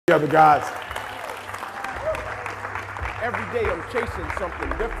Other guys. Every day I'm chasing something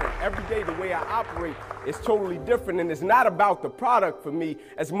different. Every day the way I operate is totally different, and it's not about the product for me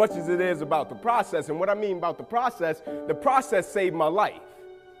as much as it is about the process. And what I mean about the process saved my life.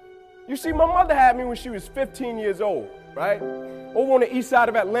 You see, my mother had me when she was 15 years old, right? Over on the east side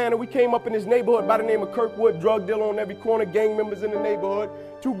of Atlanta, we came up in this neighborhood by the name of Kirkwood, drug dealer on every corner, gang members in the neighborhood,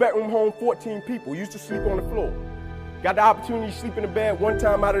 2-bedroom home, 14 people, used to sleep on the floor. Got the opportunity to sleep in the bed one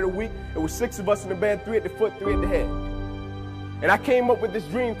time out of the week. It was 6 of us in the bed, 3 at the foot, 3 at the head. And I came up with this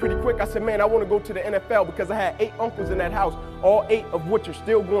dream pretty quick. I said, man, I want to go to the NFL because I had 8 uncles in that house, all 8 of which are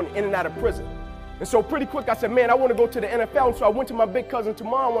still going in and out of prison. And so pretty quick, I said, man, I want to go to the NFL. And so I went to my big cousin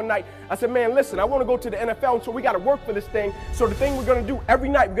tomorrow one night. I said, man, listen, I want to go to the NFL. And so we got to work for this thing. So the thing we're going to do every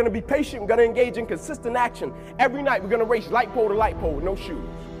night, we're going to be patient. We're going to engage in consistent action. Every night, we're going to race light pole to light pole with no shoes.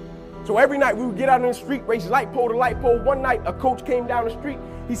 So every night we would get out on the street, race light pole to light pole. One night a coach came down the street.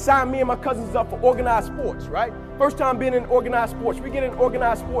 He signed me and my cousins up for organized sports, right? First time being in organized sports. We get in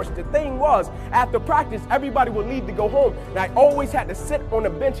organized sports. The thing was, after practice, everybody would leave to go home. And I always had to sit on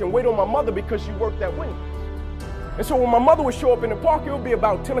the bench and wait on my mother because she worked at Wendy's. And so when my mother would show up in the park, it would be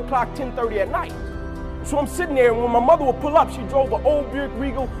about 10 o'clock, 10:30 at night. So I'm sitting there, and when my mother would pull up, she drove an old Buick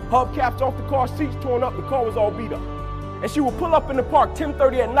Regal, hubcaps off the car, seats torn up, the car was all beat up. And she would pull up in the park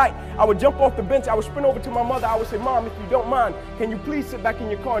 10:30 at night. I would jump off the bench. I would sprint over to my mother. I would say, Mom, if you don't mind, can you please sit back in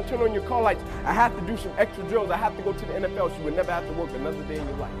your car and turn on your car lights? I have to do some extra drills. I have to go to the NFL. She would never have to work another day in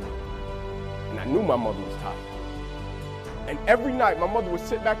your life. And I knew my mother was tired. And every night, my mother would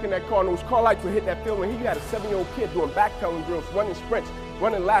sit back in that car, and those car lights would hit that field. And he had a 7-year-old kid doing backpedaling drills, running sprints,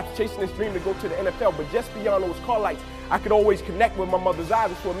 running laps, chasing his dream to go to the NFL. But just beyond those car lights, I could always connect with my mother's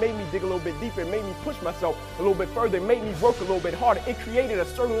eyes, so it made me dig a little bit deeper. It made me push myself a little bit further. It made me work a little bit harder. It created a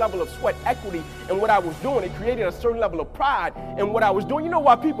certain level of sweat equity in what I was doing. It created a certain level of pride in what I was doing. You know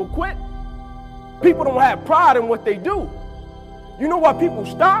why people quit? People don't have pride in what they do. You know why people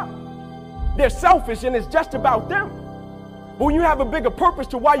stop? They're selfish, and it's just about them. But when you have a bigger purpose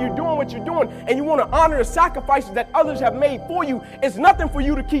to why you're doing what you're doing, and you want to honor the sacrifices that others have made for you, it's nothing for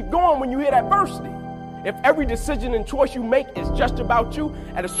you to keep going when you hit adversity. If every decision and choice you make is just about you,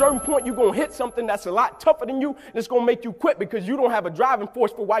 at a certain point you're going to hit something that's a lot tougher than you, and it's going to make you quit because you don't have a driving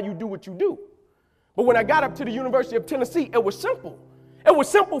force for why you do what you do. But when I got up to the University of Tennessee, it was simple. It was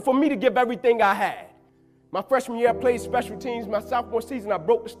simple for me to give everything I had. My freshman year, I played special teams. My sophomore season, I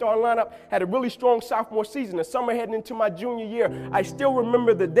broke the starting lineup, had a really strong sophomore season. The summer heading into my junior year, I still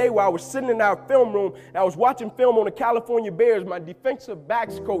remember the day where I was sitting in our film room, and I was watching film on the California Bears. My defensive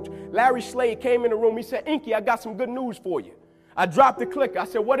backs coach, Larry Slade, came in the room. He said, Inky, I got some good news for you. I dropped the clicker. I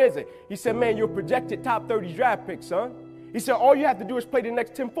said, what is it? He said, man, you're a projected top 30 draft pick, son. He said, all you have to do is play the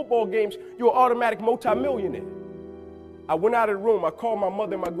next 10 football games. You're an automatic multimillionaire. I went out of the room. I called my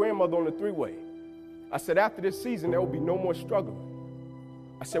mother and my grandmother on the three-way. I said, after this season, there will be no more struggling.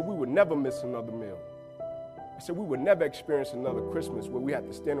 I said, we would never miss another meal. I said, we would never experience another Christmas where we had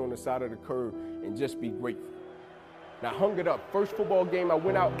to stand on the side of the curb and just be grateful. And I hung it up. First football game, I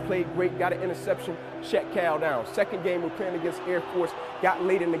went out, played great, got an interception, shut Cal down. Second game, we're playing against Air Force, got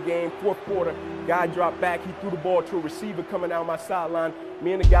late in the game, fourth quarter, guy dropped back, he threw the ball to a receiver coming down my sideline.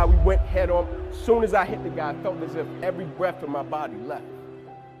 Me and the guy, we went head on. As soon as I hit the guy, I felt as if every breath in my body left.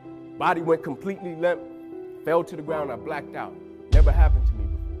 Body went completely limp, fell to the ground, I blacked out. Never happened to me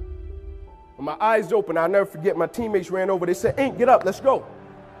before. When my eyes opened, I'll never forget, my teammates ran over, they said, Ink, get up, let's go.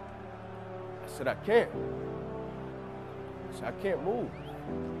 I said, I can't. I said, I can't move.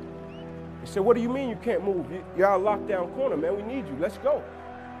 They said, what do you mean you can't move? You're our lockdown corner, man, we need you, let's go.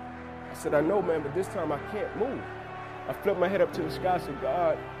 I said, I know, man, but this time I can't move. I flipped my head up to the sky, I said,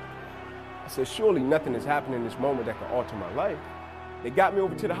 God, I said, surely nothing is happening in this moment that can alter my life. They got me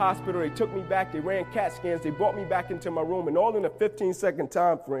over to the hospital, they took me back, they ran CAT scans, they brought me back into my room, and all in a 15-second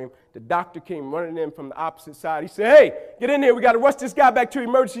time frame, the doctor came running in from the opposite side. He said, hey, get in here, we got to rush this guy back to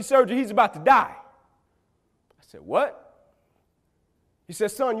emergency surgery, he's about to die. I said, what? He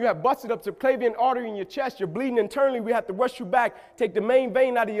said, son, you have busted up subclavian artery in your chest, you're bleeding internally, we have to rush you back, take the main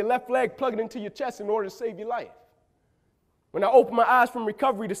vein out of your left leg, plug it into your chest in order to save your life. When I opened my eyes from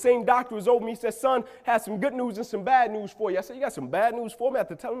recovery, the same doctor was over me. He said, son, had some good news and some bad news for you. I said, you got some bad news for me?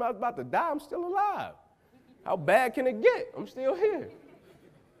 After telling him I was about to die, I'm still alive. How bad can it get? I'm still here.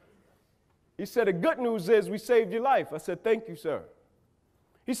 He said, the good news is we saved your life. I said, thank you, sir.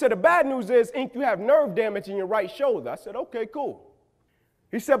 He said, the bad news is, Ink, you have nerve damage in your right shoulder. I said, okay, cool.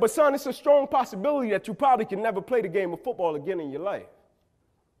 He said, but son, it's a strong possibility that you probably can never play the game of football again in your life.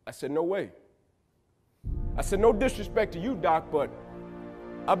 I said, no way. I said, no disrespect to you, Doc, but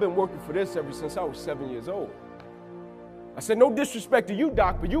I've been working for this ever since I was 7 years old. I said, no disrespect to you,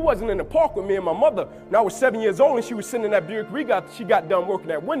 Doc, but you wasn't in the park with me and my mother when I was 7 years old and she was sitting in that Buick Regal she got done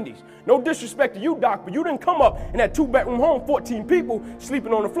working at Wendy's. No disrespect to you, Doc, but you didn't come up in that 2-bedroom home, 14 people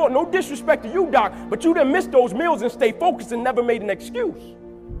sleeping on the floor. No disrespect to you, Doc, but you didn't miss those meals and stay focused and never made an excuse.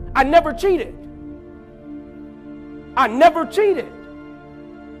 I never cheated. I never cheated.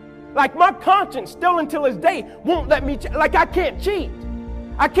 Like my conscience still until this day won't let me, like I can't cheat.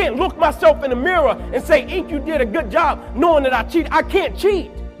 I can't look myself in the mirror and say, Ink, you did a good job knowing that I cheated. I can't cheat.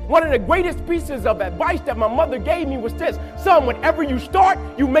 One of the greatest pieces of advice that my mother gave me was this: son, whenever you start,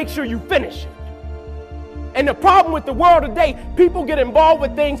 you make sure you finish it. And the problem with the world today, people get involved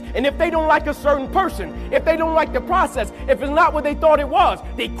with things, and if they don't like a certain person, if they don't like the process, if it's not what they thought it was,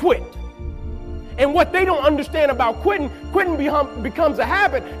 they quit. And what they don't understand about quitting becomes a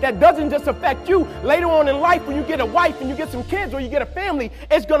habit that doesn't just affect you. Later on in life, when you get a wife and you get some kids or you get a family,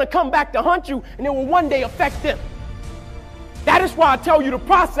 it's going to come back to haunt you, and it will one day affect them. That is why I tell you the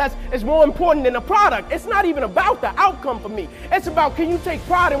process is more important than the product. It's not even about the outcome for me. It's about, can you take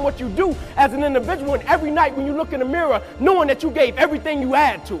pride in what you do as an individual, and every night when you look in the mirror, knowing that you gave everything you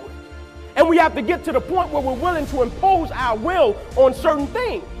had to it. And we have to get to the point where we're willing to impose our will on certain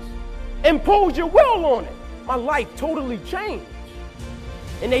things. Impose your will on it. My life totally changed.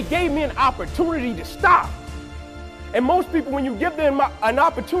 And they gave me an opportunity to stop. And most people, when you give them an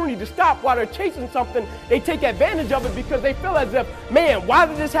opportunity to stop while they're chasing something, they take advantage of it because they feel as if, man, why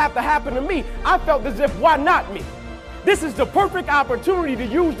did this have to happen to me? I felt as if, why not me? This is the perfect opportunity to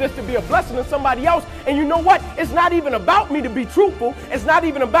use this to be a blessing to somebody else. And you know what? It's not even about me to be truthful. It's not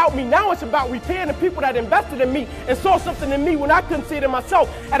even about me now. It's about repaying the people that invested in me and saw something in me when I couldn't see it in myself.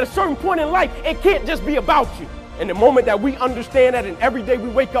 At a certain point in life, it can't just be about you. And the moment that we understand that, and every day we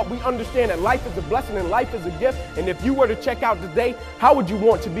wake up, we understand that life is a blessing and life is a gift. And if you were to check out today, how would you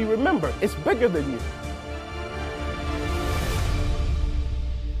want to be remembered? It's bigger than you.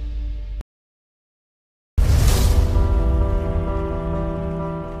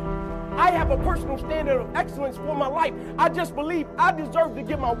 I have a personal standard of excellence for my life. I just believe I deserve to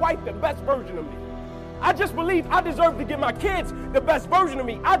give my wife the best version of me. I just believe I deserve to give my kids the best version of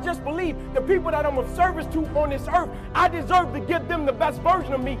me. I just believe the people that I'm of service to on this earth, I deserve to give them the best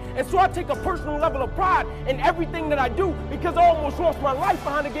version of me. And so I take a personal level of pride in everything that I do, because I almost lost my life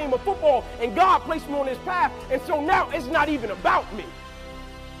behind a game of football, and God placed me on this path. And so now it's not even about me.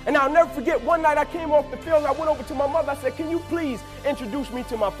 And I'll never forget, one night I came off the field and I went over to my mother. I said, can you please introduce me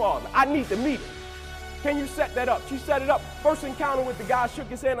to my father? I need to meet him. Can you set that up? She set it up. First encounter with the guy, shook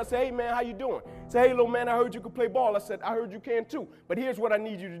his hand. I said, hey, man, how you doing? He said, hey, little man, I heard you could play ball. I said, I heard you can too, but here's what I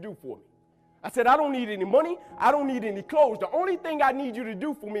need you to do for me. I said, I don't need any money. I don't need any clothes. The only thing I need you to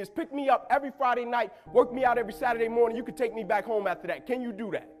do for me is pick me up every Friday night, work me out every Saturday morning. You can take me back home after that. Can you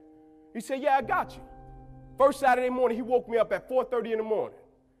do that? He said, yeah, I got you. First Saturday morning, he woke me up at 4:30 in the morning.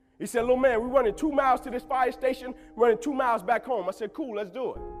 He said, little man, we're running 2 miles to this fire station, running 2 miles back home. I said, cool, let's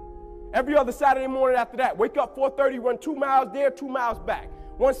do it. Every other Saturday morning after that, wake up 4:30, run 2 miles there, 2 miles back.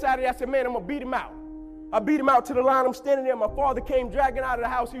 One Saturday, I said, man, I'm going to beat him out. I beat him out to the line. I'm standing there. My father came dragging out of the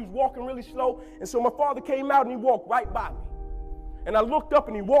house. He was walking really slow. And so my father came out and he walked right by me. And I looked up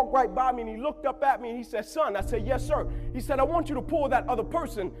and he walked right by me and he looked up at me and he said, son. I said, yes, sir. He said, I want you to pull that other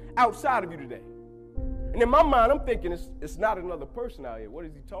person outside of you today. And in my mind, I'm thinking, it's not another person out here. What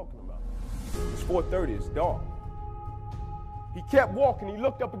is he talking about? It's 4:30. It's dark. He kept walking. He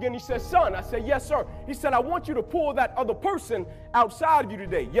looked up again. He said, son. I said, yes, sir. He said, I want you to pull that other person outside of you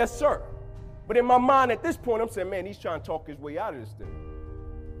today. Yes, sir. But in my mind at this point, I'm saying, man, he's trying to talk his way out of this thing.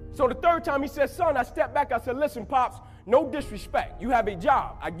 So the third time he said, son, I stepped back. I said, listen, Pops, no disrespect. You have a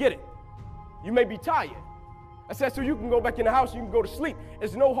job. I get it. You may be tired. I said, so you can go back in the house, you can go to sleep.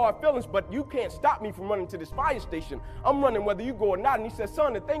 It's no hard feelings, but you can't stop me from running to this fire station. I'm running whether you go or not. And he said,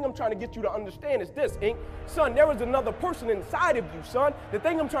 son, the thing I'm trying to get you to understand is this, Ink. Son, there is another person inside of you, son. The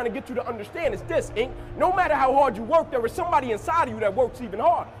thing I'm trying to get you to understand is this, Ink. No matter how hard you work, there is somebody inside of you that works even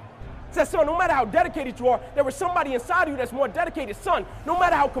harder. Said, son, no matter how dedicated you are, there is somebody inside of you that's more dedicated. Son, no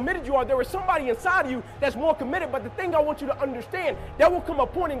matter how committed you are, there is somebody inside of you that's more committed. But the thing I want you to understand, there will come a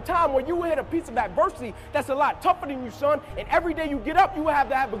point in time where you will hit a piece of adversity that's a lot tougher than you, son. And every day you get up, you will have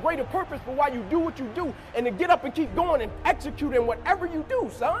to have a greater purpose for why you do what you do, and to get up and keep going and executing whatever you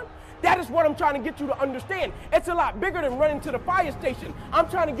do, son. That is what I'm trying to get you to understand. It's a lot bigger than running to the fire station. I'm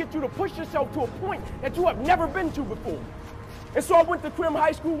trying to get you to push yourself to a point that you have never been to before. And so I went to Crim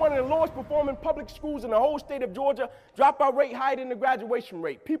High School, one of the lowest performing public schools in the whole state of Georgia. Dropout rate higher than the graduation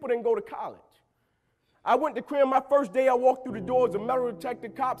rate. People didn't go to college. I went to Crim. My first day I walked through the doors. A metal detector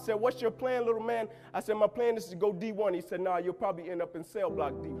cop said, what's your plan, little man? I said, my plan is to go D1. He said, nah, you'll probably end up in cell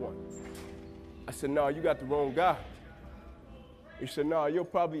block D1. I said, nah, you got the wrong guy. He said, no, you'll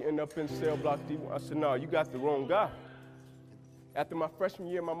probably end up in cell block D1. I said, no, you got the wrong guy. After my freshman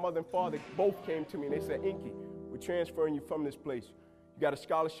year, my mother and father both came to me and they said, Inky, we're transferring you from this place. You got a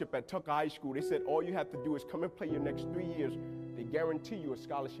scholarship at Tucker High School. They said, all you have to do is come and play your next 3 years. They guarantee you a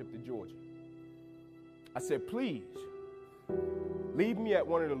scholarship to Georgia. I said, please, leave me at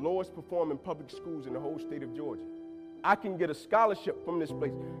one of the lowest performing public schools in the whole state of Georgia. I can get a scholarship from this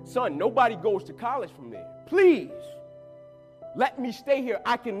place. Son, nobody goes to college from there. Please, let me stay here.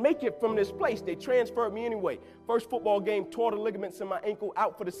 I can make it from this place. They transferred me anyway. First football game, tore the ligaments in my ankle,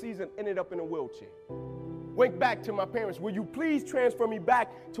 out for the season, ended up in a wheelchair. Went back to my parents, will you please transfer me back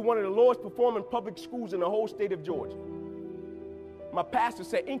to one of the lowest performing public schools in the whole state of Georgia? My pastor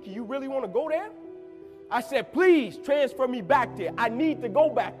said, Inky, you really want to go there? I said, please transfer me back there. I need to go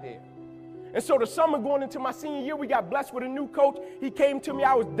back there. And so the summer going into my senior year, we got blessed with a new coach. He came to me.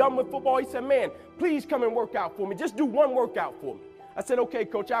 I was done with football. He said, man, please come and work out for me. Just do one workout for me. I said, okay,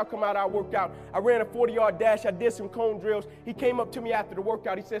 coach, I'll come out, I'll work out. I ran a 40-yard dash. I did some cone drills. He came up to me after the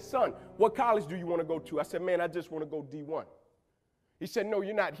workout. He said, son, what college do you want to go to? I said, man, I just want to go D1. He said, no,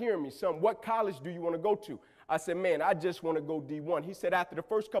 you're not hearing me, son. What college do you want to go to? I said, man, I just want to go D1. He said, after the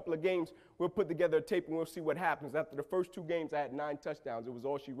first couple of games, we'll put together a tape and we'll see what happens. After the first 2 games, I had 9 touchdowns. It was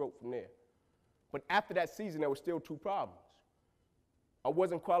all she wrote from there. But after that season, there were still 2 problems. I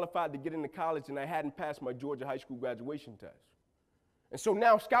wasn't qualified to get into college, and I hadn't passed my Georgia high school graduation test. And so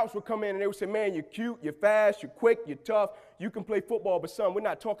now scouts would come in and they would say, man, you're cute, you're fast, you're quick, you're tough, you can play football, but son, we're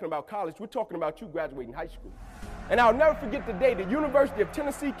not talking about college, we're talking about you graduating high school. And I'll never forget the day the University of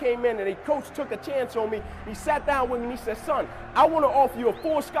Tennessee came in and a coach took a chance on me. He sat down with me and he said, son, I want to offer you a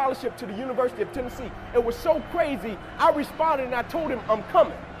full scholarship to the University of Tennessee. It was so crazy, I responded and I told him, I'm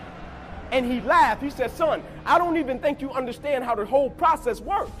coming. And he laughed. He said, son, I don't even think you understand how the whole process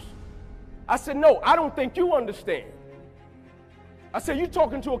works. I said, no, I don't think you understand. I said, you're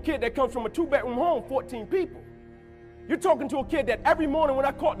talking to a kid that comes from a 2-bedroom home, 14 people. You're talking to a kid that every morning when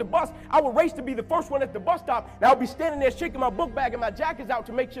I caught the bus, I would race to be the first one at the bus stop, and I would be standing there shaking my book bag and my jackets out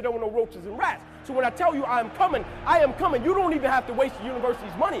to make sure there were no roaches and rats. So when I tell you I am coming, I am coming. You don't even have to waste the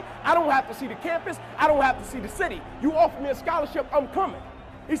university's money. I don't have to see the campus. I don't have to see the city. You offer me a scholarship, I'm coming.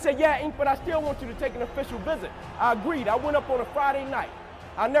 He said, yeah, Ink, but I still want you to take an official visit. I agreed. I went up on a Friday night.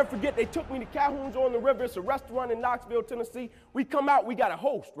 I'll never forget, they took me to Calhoun's on the River. It's a restaurant in Knoxville, Tennessee. We come out, we got a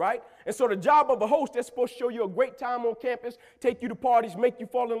host, right? And so the job of a host, they're supposed to show you a great time on campus, take you to parties, make you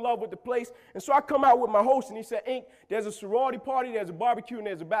fall in love with the place. And so I come out with my host, and he said, Ink, there's a sorority party, there's a barbecue, and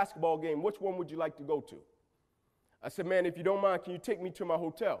there's a basketball game. Which one would you like to go to? I said, man, if you don't mind, can you take me to my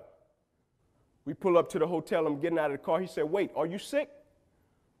hotel? We pull up to the hotel. I'm getting out of the car. He said, wait, are you sick?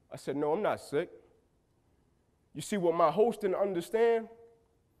 I said, no, I'm not sick. You see, what my host didn't understand,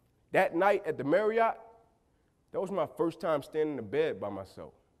 that night at the Marriott, that was my first time standing in bed by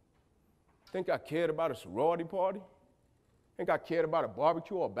myself. Think I cared about a sorority party? Think I cared about a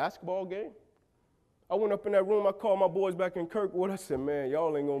barbecue or a basketball game? I went up in that room, I called my boys back in Kirkwood. I said, man,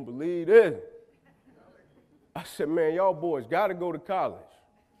 y'all ain't gonna believe this. I said, man, y'all boys gotta go to college.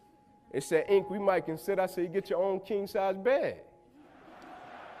 They said, Ink, we might consider. I said, you get your own king-size bed.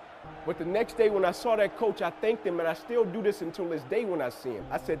 But the next day when I saw that coach, I thanked him, and I still do this until this day when I see him.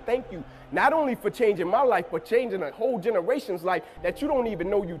 I said, thank you, not only for changing my life, but changing a whole generation's life that you don't even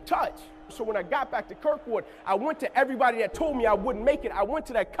know you touch. So when I got back to Kirkwood, I went to everybody that told me I wouldn't make it. I went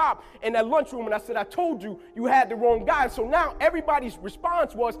to that cop in that lunchroom, and I said, I told you, you had the wrong guy. So now everybody's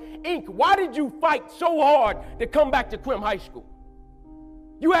response was, Ink, why did you fight so hard to come back to Crim High School?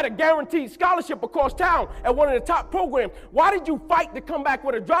 You had a guaranteed scholarship across town at one of the top programs. Why did you fight to come back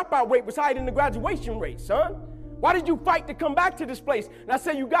where the dropout rate was higher than the graduation rate, son? Why did you fight to come back to this place? And I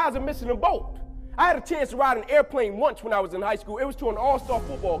said, you guys are missing a boat. I had a chance to ride an airplane once when I was in high school. It was to an all-star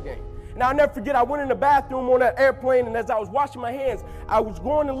football game. And I'll never forget, I went in the bathroom on that airplane, and as I was washing my hands, I was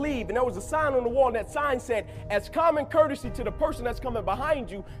going to leave, and there was a sign on the wall, and that sign said, as common courtesy to the person that's coming behind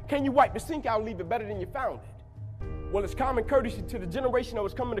you, can you wipe the sink out and leave it better than you found it? Well, it's common courtesy to the generation that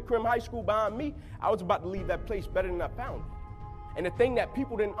was coming to Crim High School behind me. I was about to leave that place better than I found it. And the thing that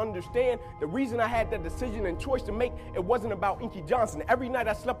people didn't understand, the reason I had that decision and choice to make, it wasn't about Inky Johnson. Every night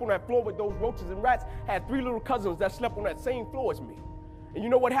I slept on that floor with those roaches and rats, I had 3 little cousins that slept on that same floor as me. And you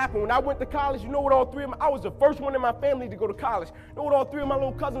know what happened? When I went to college, you know what all 3 of them, I was the first one in my family to go to college. You know what all 3 of my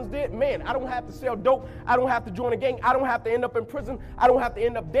little cousins did? Man, I don't have to sell dope. I don't have to join a gang. I don't have to end up in prison. I don't have to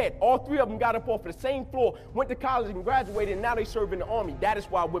end up dead. All 3 of them got up off of the same floor, went to college and graduated, and now they serve in the Army. That is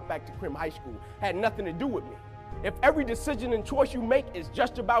why I went back to Crim High School. Had nothing to do with me. If every decision and choice you make is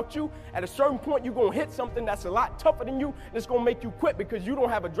just about you, at a certain point you're going to hit something that's a lot tougher than you, and it's going to make you quit because you don't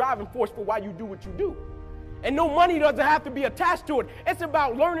have a driving force for why you do what you do. And no money doesn't have to be attached to it. It's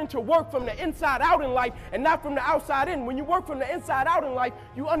about learning to work from the inside out in life and not from the outside in. When you work from the inside out in life,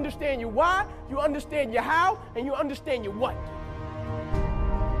 you understand your why, you understand your how, and you understand your what.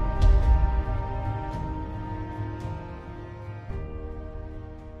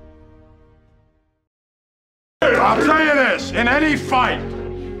 I'll tell you this, in any fight,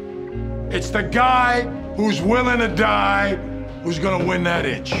 it's the guy who's willing to die who's gonna win that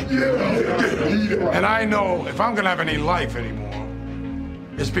itch. And I know if I'm gonna have any life anymore,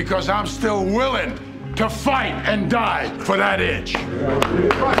 it's because I'm still willing to fight and die for that itch.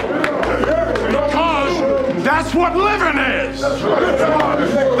 Because that's what living is.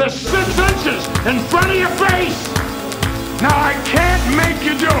 There's 6 inches in front of your face. Now I can't make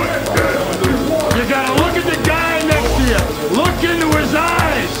you do it. You gotta look at the guy next to you. Look into his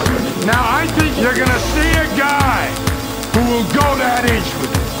eyes. Now I think you're gonna see a guy who will go that inch with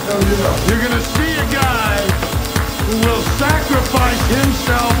you. You're gonna see a guy who will sacrifice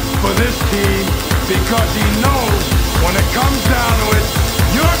himself for this team because he knows when it comes down to it,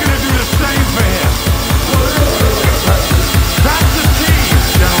 you're gonna do the same for him. That's the team,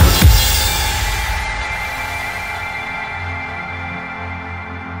 gentlemen.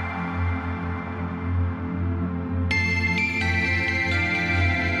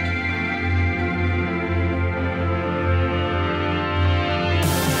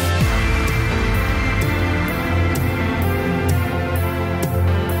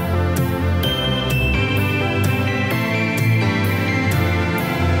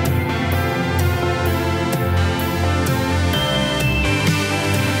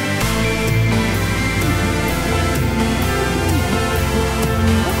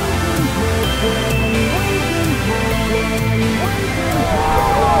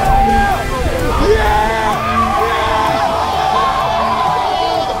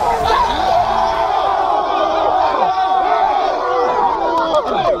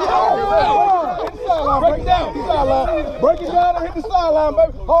 Break it down and hit the sideline,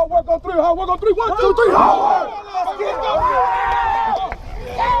 baby. Hard work on 3, hard work on 3. 1, 2, 3, hard work. Let's get it.